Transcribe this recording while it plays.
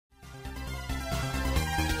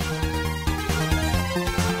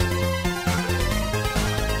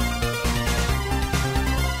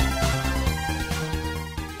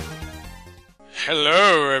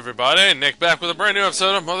Hello, everybody. Nick back with a brand new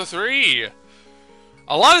episode of Mother 3.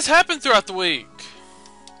 A lot has happened throughout the week.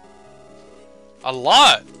 A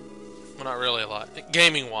lot. Well, not really a lot.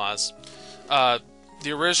 Gaming-wise. The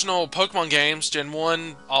original Pokemon games, Gen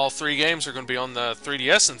 1, all 3 games are going to be on the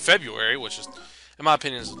 3DS in February, which is, in my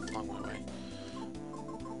opinion, is a long way away.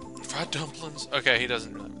 Fried dumplings? Okay, he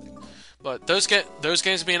doesn't really. But those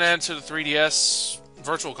games are being added to the 3DS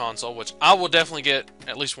Virtual Console, which I will definitely get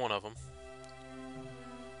at least one of them.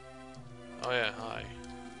 Oh yeah, hi.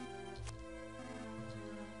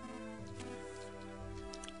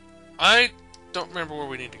 I don't remember where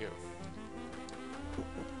we need to go.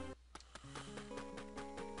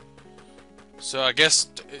 So I guess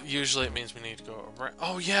usually it means we need to go around.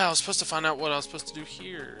 Oh yeah, I was supposed to find out what I was supposed to do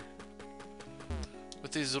here.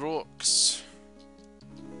 With these rocks.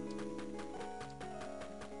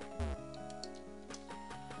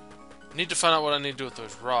 Need to find out what I need to do with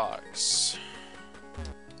those rocks.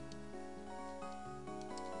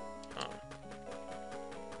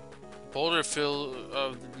 Boulder fill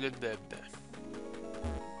of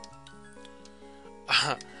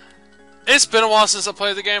It's been a while since I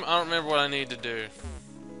played the game. I don't remember what I need to do.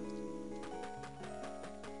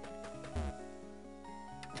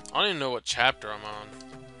 I don't even know what chapter I'm on.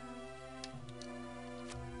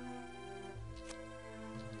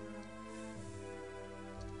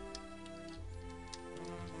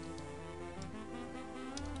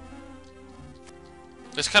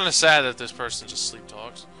 It's kind of sad that this person just sleep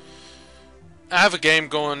talks. I have a game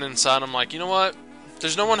going inside. I'm like, you know what?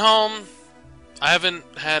 There's no one home. I haven't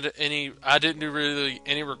had any. I didn't do really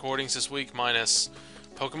any recordings this week, minus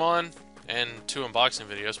Pokemon and 2 unboxing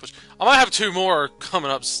videos, which I might have 2 more coming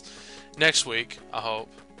up next week. I hope.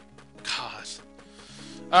 God.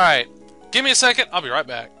 All right, give me a second. I'll be right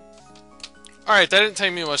back. All right, that didn't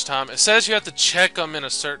take me much time. It says you have to check them in a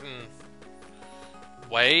certain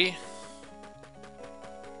way.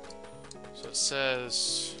 So it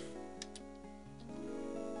says.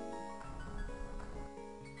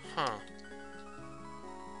 Huh.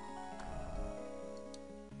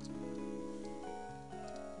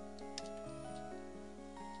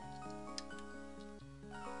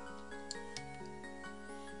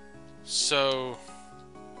 So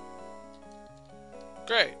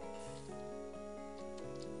great.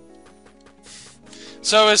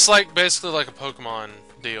 So it's like basically like a Pokemon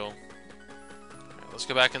deal. Right, let's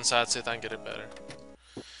go back inside, see if I can get it better.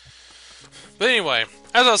 But anyway,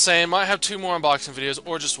 as I was saying, might have 2 more unboxing videos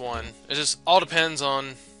or just 1. It just all depends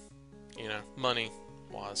on, you know, money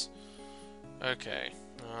wise. Okay.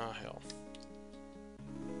 Oh hell.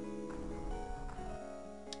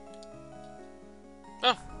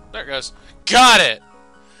 Oh, there it goes. Got it!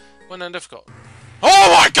 Wasn't that difficult.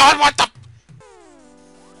 Oh my god, what the?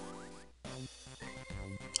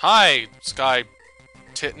 Hi, Sky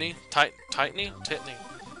Titney? Titney?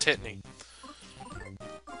 Titney.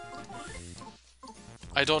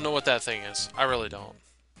 I don't know what that thing is. I really don't.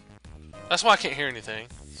 That's why I can't hear anything.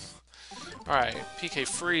 Alright, PK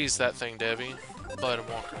freeze that thing, Debbie. Bud and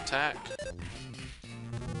Walker attack.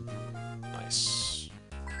 Nice.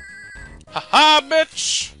 Haha,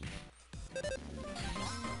 bitch!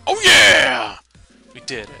 Oh yeah! We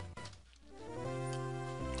did it.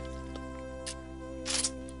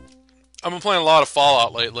 I've been playing a lot of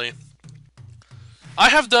Fallout lately. I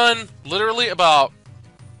have done literally about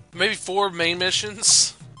maybe 4 main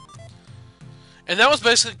missions. And that was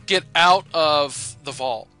basically get out of the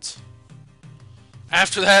vault.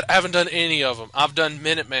 After that, I haven't done any of them. I've done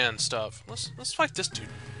Minuteman stuff. Let's fight this dude.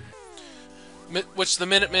 Which the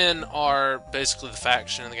Minutemen are basically the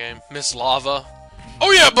faction in the game. Miss Lava.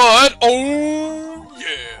 Oh yeah, bud! Oh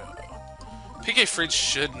yeah! PK Freeze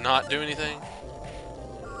should not do anything.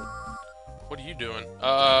 What are you doing?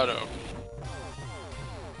 No.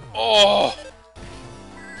 Oh!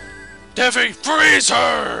 Devi, freeze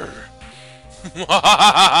her!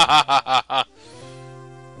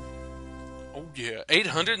 Oh yeah,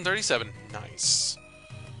 837. Nice.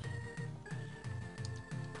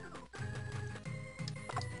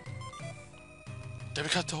 Debbie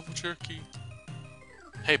got double jerky.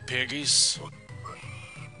 Hey, piggies.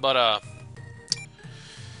 But,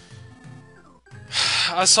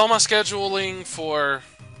 I saw my scheduling for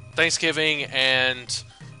Thanksgiving, and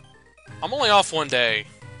I'm only off 1 day.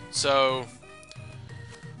 So,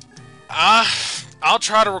 I'll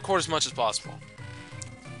try to record as much as possible.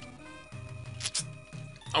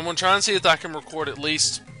 I'm going to try and see if I can record at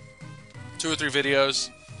least 2 or 3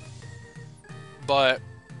 videos. But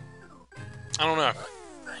I don't know.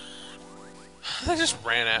 They just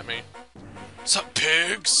ran at me. What's up,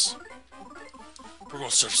 pigs? We're gonna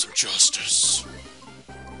serve some justice.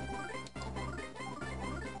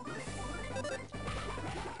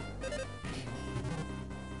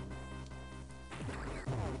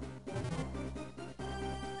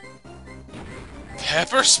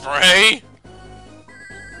 Pepper spray?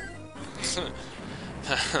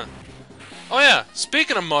 Oh yeah,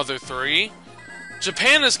 speaking of Mother 3,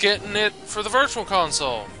 Japan is getting it for the Virtual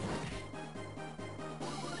Console.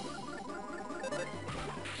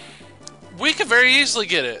 We could very easily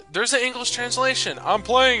get it. There's an English translation. I'm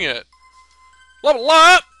playing it. Level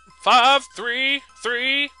up! 5, 3,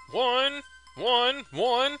 3, 1, 1,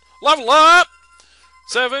 1. Level up!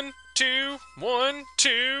 7, 2, 1,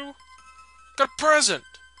 2. Got a present.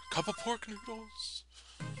 Cup of pork noodles.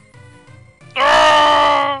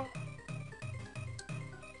 Ah!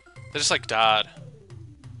 They just like died.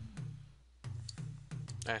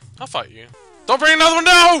 Hey, I'll fight you. Don't bring another one,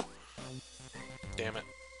 no! Damn it.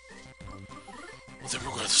 Well, then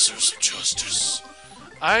we're gonna serve some justice.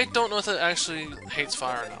 I don't know if it actually hates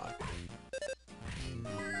fire or not.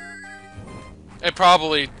 It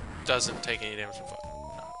probably doesn't take any damage from fire.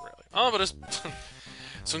 Not really. Oh, but it's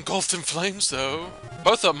engulfed in flames, though.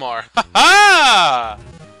 Both of them are. Ha ha!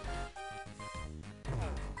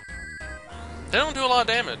 They don't do a lot of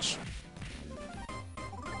damage.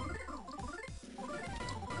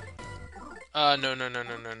 No.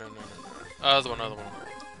 Other one.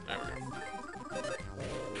 There we go.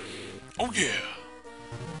 Oh, yeah!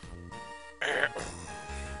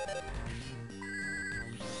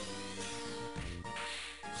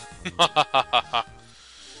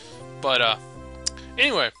 But,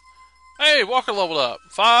 anyway. Hey, Walker leveled up.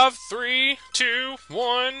 5, 3, 2,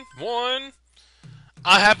 1, 1.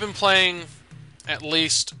 I have been playing at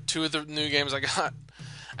least 2 of the new games I got.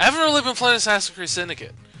 I haven't really been playing Assassin's Creed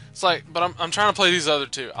Syndicate. It's like, but I'm trying to play these other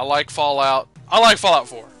 2. I like Fallout. I like Fallout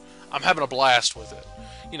 4. I'm having a blast with it.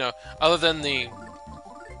 You know, other than the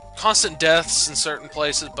constant deaths in certain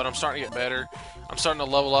places, but I'm starting to get better. I'm starting to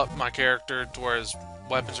level up my character to where his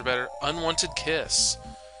weapons are better. Unwanted kiss.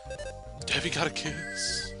 Debbie got a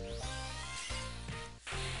kiss.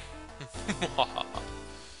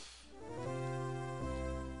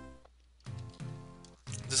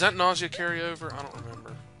 Does that nausea carry over? I don't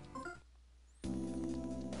remember.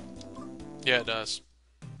 Yeah, it does.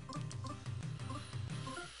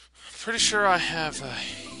 Pretty sure I have a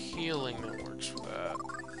healing that works for that.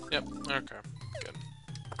 Yep, okay, good.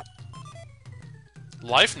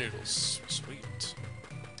 Life noodles, sweet.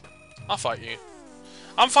 I'll fight you.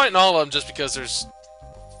 I'm fighting all of them just because there's...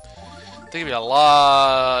 they give me a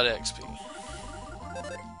lot of XP.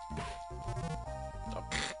 Oh.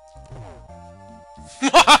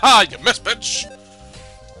 You missed, bitch!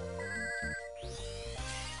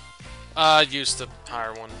 I used the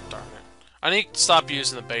higher one, darn it. I need to stop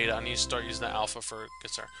using the beta. I need to start using the alpha for good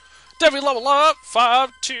start. Debbie level up!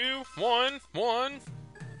 5, 2, 1, 1. Oh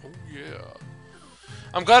yeah.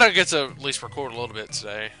 I'm glad I get to at least record a little bit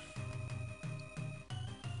today.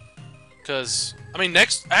 Because, I mean,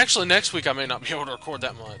 next week I may not be able to record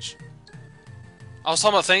that much. I was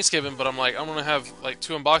talking about Thanksgiving, but I'm like, I'm gonna have like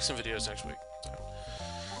 2 unboxing videos next week. So,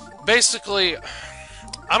 basically,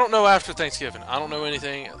 I don't know after Thanksgiving. I don't know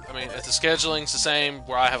anything. I mean, if the scheduling's the same,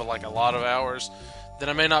 where I have like a lot of hours, then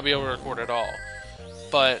I may not be able to record at all.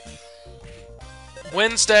 But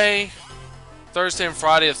Wednesday, Thursday, and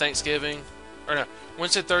Friday of Thanksgiving, or no,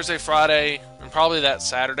 Wednesday, Thursday, Friday, and probably that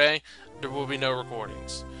Saturday, there will be no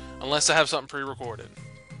recordings. Unless I have something pre-recorded.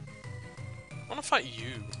 I want to fight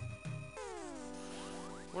you.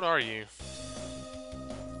 What are you?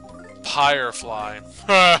 Firefly.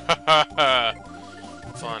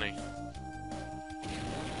 Funny.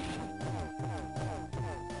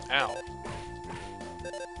 Ow.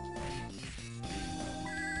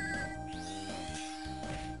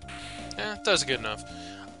 Yeah, it does good enough.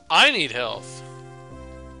 I need health.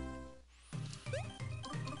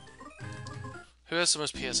 Who has the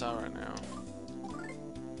most PSI right now?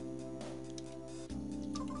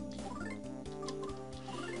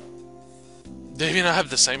 Davey and I have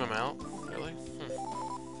the same amount? Really?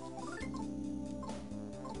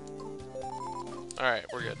 Alright,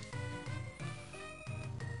 we're good.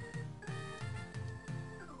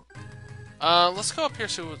 Let's go up here,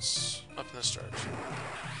 see what's up in this direction.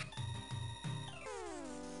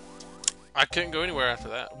 I couldn't go anywhere after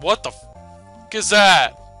that. What the f is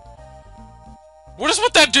that? What is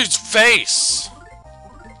with that dude's face?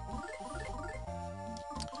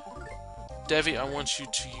 Devi, I want you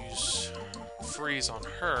to use freeze on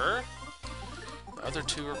her. The other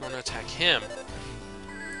 2 are going to attack him.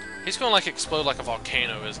 He's going to like explode like a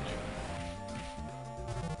volcano, isn't he?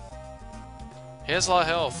 He has a lot of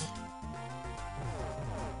health.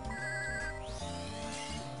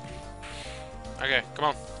 Okay, come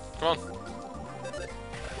on. Come on.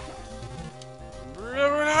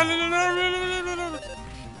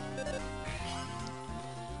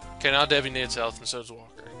 Okay, now Debbie needs health, and so does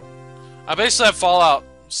Walker. I basically have Fallout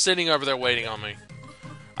sitting over there waiting on me.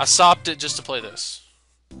 I stopped it just to play this.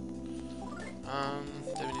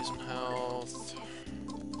 Debbie needs some health.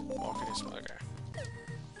 Walker needs some... Okay.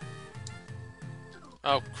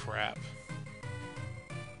 Oh, crap.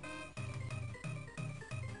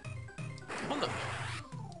 What the...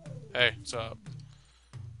 Hey, what's up?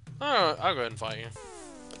 Oh, I'll go ahead and fight you.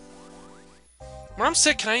 When I'm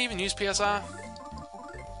sick, can I even use PSI?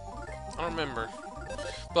 I don't remember.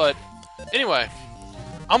 But, anyway,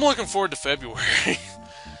 I'm looking forward to February.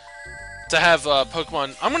 To have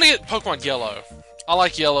Pokemon... I'm gonna get Pokemon Yellow. I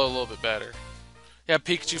like Yellow a little bit better. You have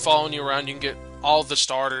Pikachu following you around, you can get all the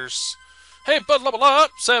starters. Hey, bud, level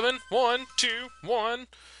up! 7, 1, 2, 1.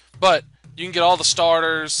 But, you can get all the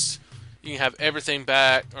starters, you can have everything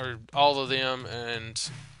back, or all of them, and...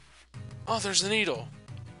 Oh, there's the needle.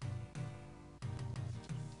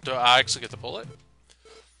 Do I actually get to pull it?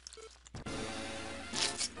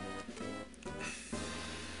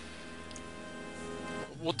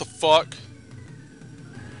 What the fuck?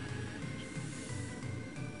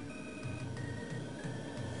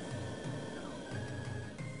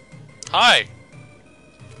 Hi!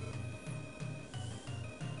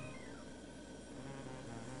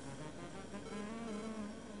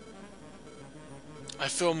 I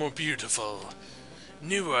feel more beautiful,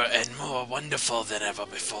 newer and more wonderful than ever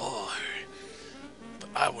before. But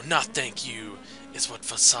I will not thank you, is what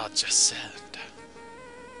Fassad just said.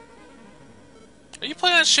 Are you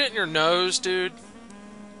playing that shit in your nose, dude?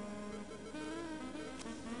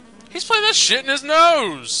 He's playing that shit in his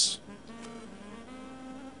nose!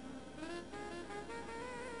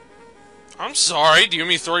 I'm sorry, do you want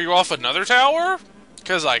me to throw you off another tower?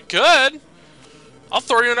 Because I could. I'll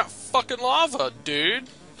throw you in that fucking lava, dude.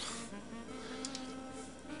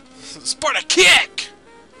 Sparta kick!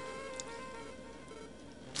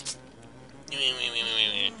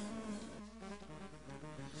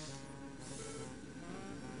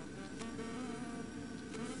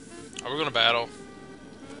 Are we gonna battle?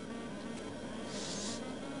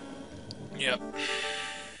 Yep.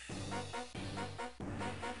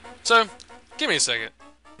 So, give me a second.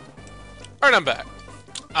 Alright, I'm back.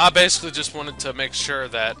 I basically just wanted to make sure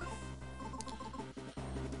that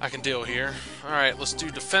I can deal here. Alright, let's do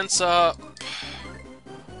defense up.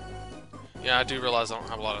 Yeah, I do realize I don't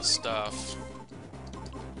have a lot of stuff.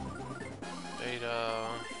 Beta.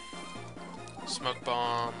 Smoke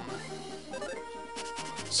bomb.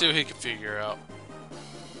 See what he can figure out.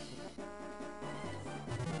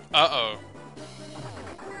 Uh-oh.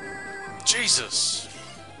 Jesus!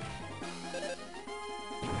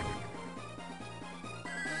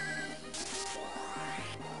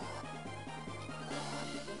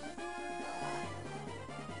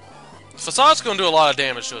 Fassad's gonna do a lot of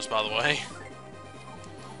damage to us, by the way.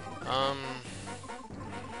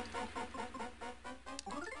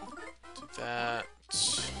 Do that.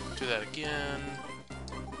 Do that again.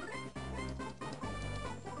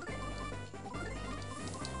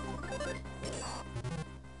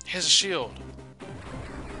 He has a shield.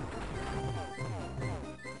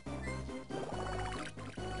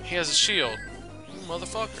 He has a shield. You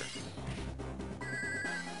motherfucker.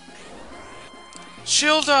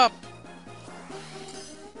 Shield up!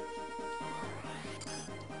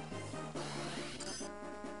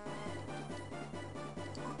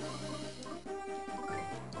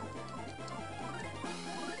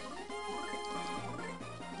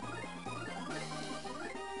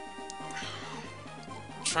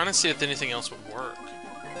 Trying to see if anything else would work.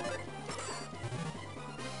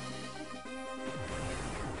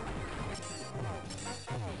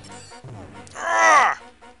 Ah!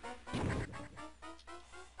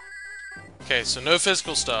 Okay, so no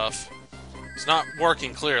physical stuff. It's not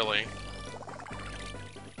working clearly.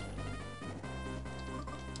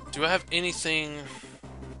 Do I have anything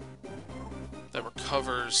that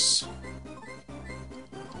recovers?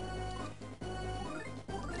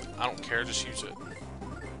 I don't care, just use it.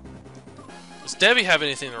 Does Debbie have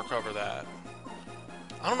anything to recover that?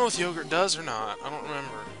 I don't know if yogurt does or not. I don't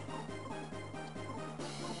remember.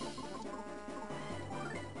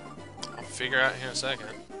 I'll figure out here in a second.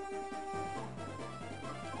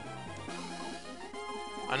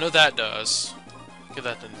 I know that does. Give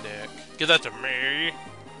that to Nick. Give that to me.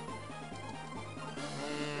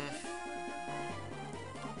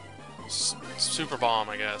 Super bomb,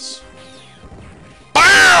 I guess.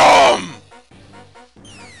 BAM!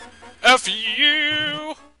 F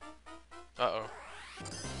you! Uh-oh.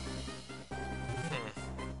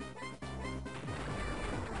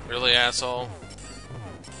 Really, asshole?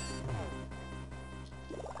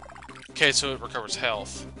 Okay, so it recovers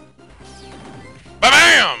health.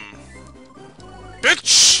 Ba-bam!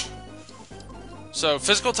 So,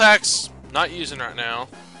 physical attacks, not using right now.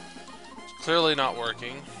 It's clearly not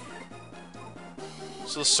working.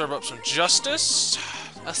 So let's serve up some justice.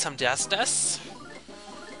 Some justice.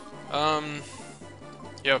 Yeah,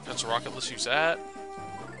 pencil rocket, let's use that.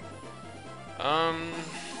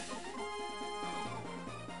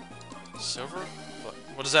 Silver?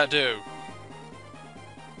 What does that do?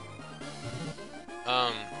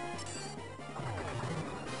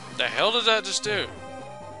 The hell did that just do?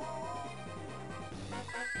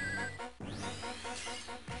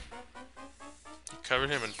 Covered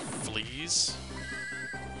him in fleas.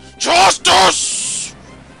 Justice!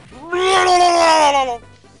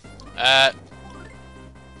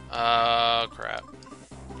 Crap.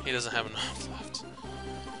 He doesn't have enough left.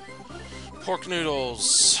 Pork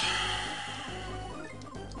noodles.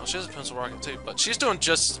 Oh, she has a pencil rocket too, but she's doing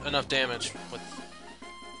just enough damage with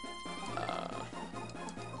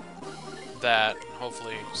that.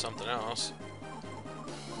 Hopefully something else.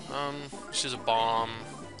 She's a bomb.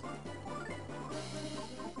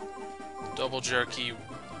 Double jerky.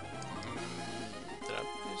 Did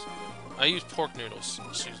I used pork noodles.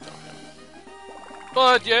 Let's use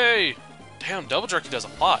but yay! Damn, double jerky does a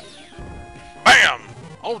lot. BAM!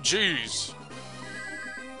 Oh jeez.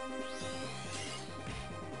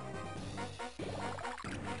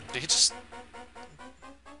 Did he just...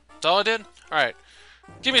 That's all I did? Alright.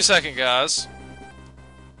 Give me a second, guys.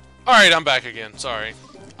 Alright, I'm back again. Sorry.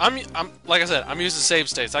 I'm like I said, I'm using save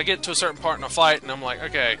states. I get to a certain part in a fight, and I'm like,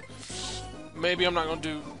 okay, maybe I'm not going to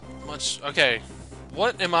do much. Okay,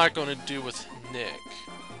 what am I going to do with Nick?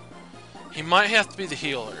 He might have to be the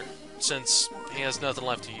healer, since he has nothing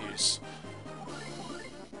left to use.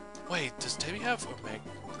 Wait, does Debbie have Omega?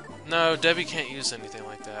 No, Debbie can't use anything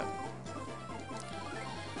like that.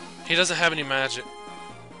 He doesn't have any magic.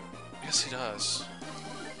 Yes, he does.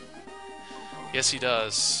 Yes, he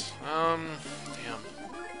does. Damn.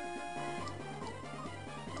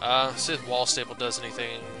 See if wall staple does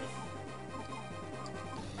anything.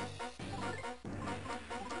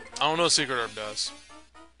 I don't know what secret herb does.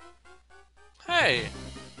 Hey!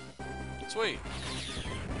 Sweet.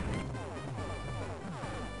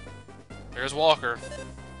 There's Walker.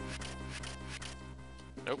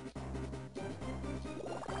 Nope.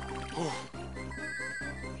 Whew.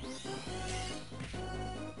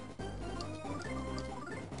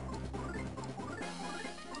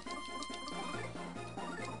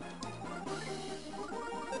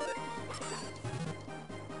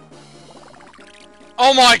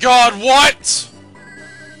 Oh my god, what?!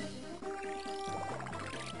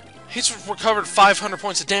 He's recovered 500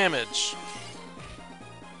 points of damage.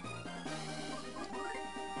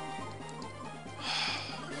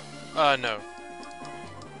 No.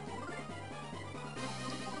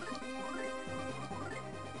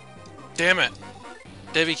 Damn it.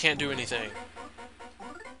 Debbie can't do anything.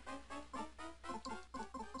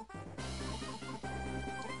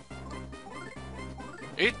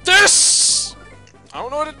 Eat this! I don't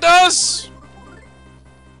know what it does!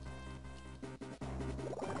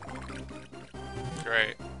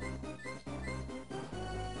 Great.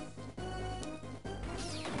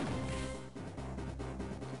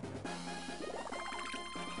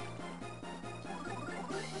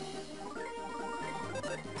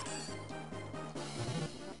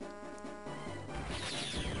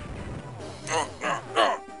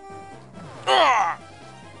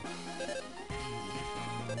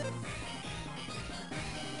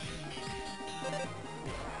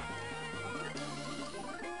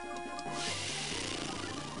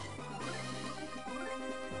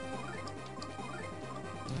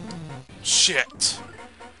 Shit!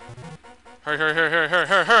 Hurry, hurry, hurry, hurry,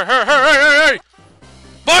 hurry, hurry, hurry, hurry, hurry, hurry!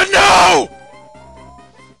 But no!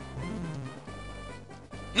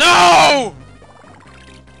 No!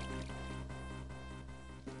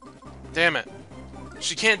 Damn it.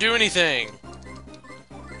 She can't do anything.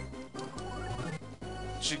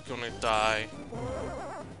 She's gonna die.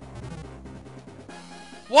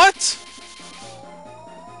 What?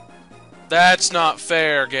 That's not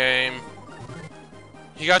fair, game.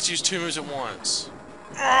 He got to use 2 moves at once.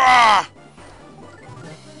 Ah!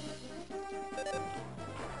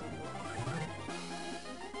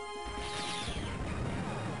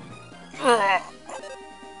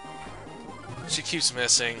 She keeps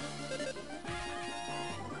missing.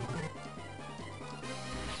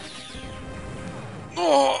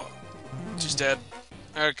 Oh! She's dead.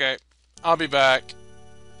 Okay. I'll be back.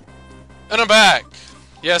 And I'm back!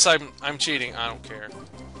 Yes, I'm cheating. I don't care.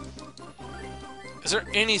 Is there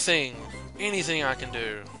anything I can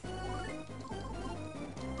do?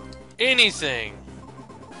 Anything!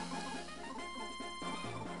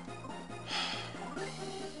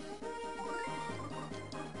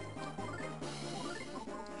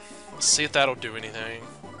 See if that'll do anything.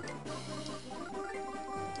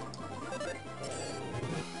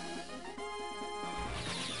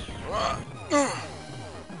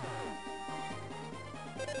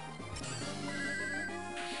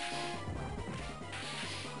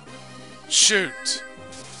 Shoot!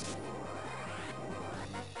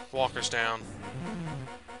 Walker's down.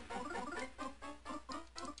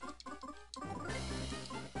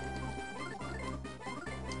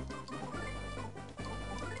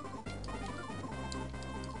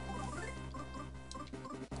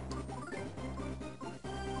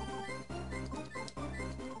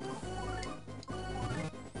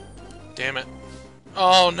 Damn it.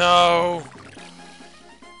 Oh no!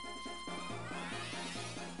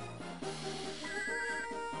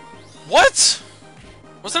 What?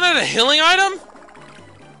 Wasn't that a healing item?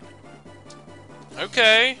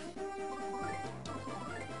 Okay.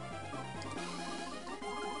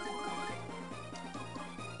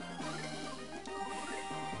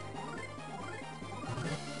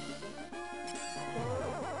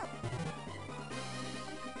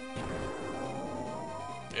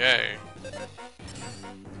 Yay.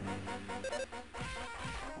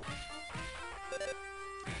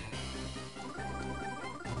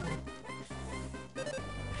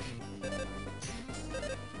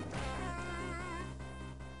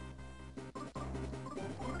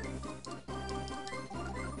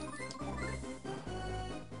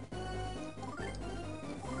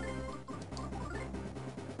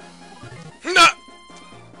 No!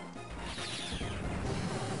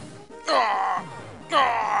 Ah!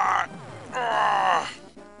 Ah! Ah!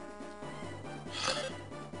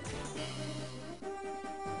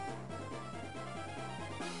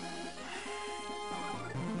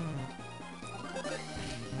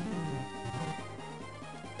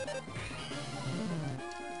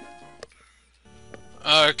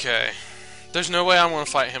 Okay. There's no way I'm gonna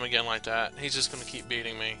fight him again like that. He's just gonna keep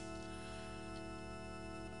beating me.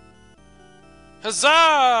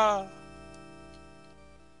 Huzzah!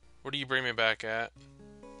 Where do you bring me back at?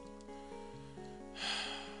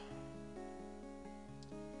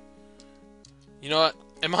 You know what?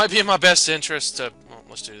 It might be in my best interest to... Well,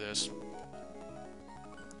 let's do this.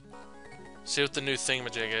 See what the new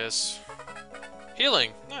thingamajig is.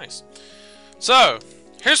 Healing. Nice. So,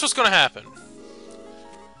 here's what's going to happen.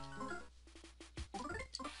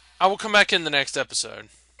 I will come back in the next episode.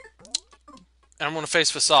 And I'm going to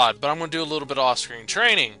face Fassad, but I'm going to do a little bit of off-screen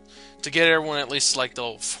training to get everyone at least like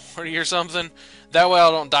the 40 or something. That way I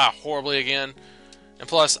don't die horribly again. And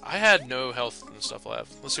plus, I had no health and stuff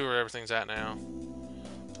left. Let's see where everything's at now.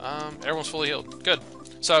 Everyone's fully healed. Good.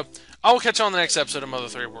 So, I will catch you on the next episode of Mother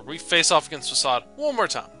 3 where we face off against Fassad one more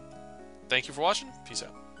time. Thank you for watching. Peace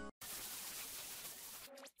out.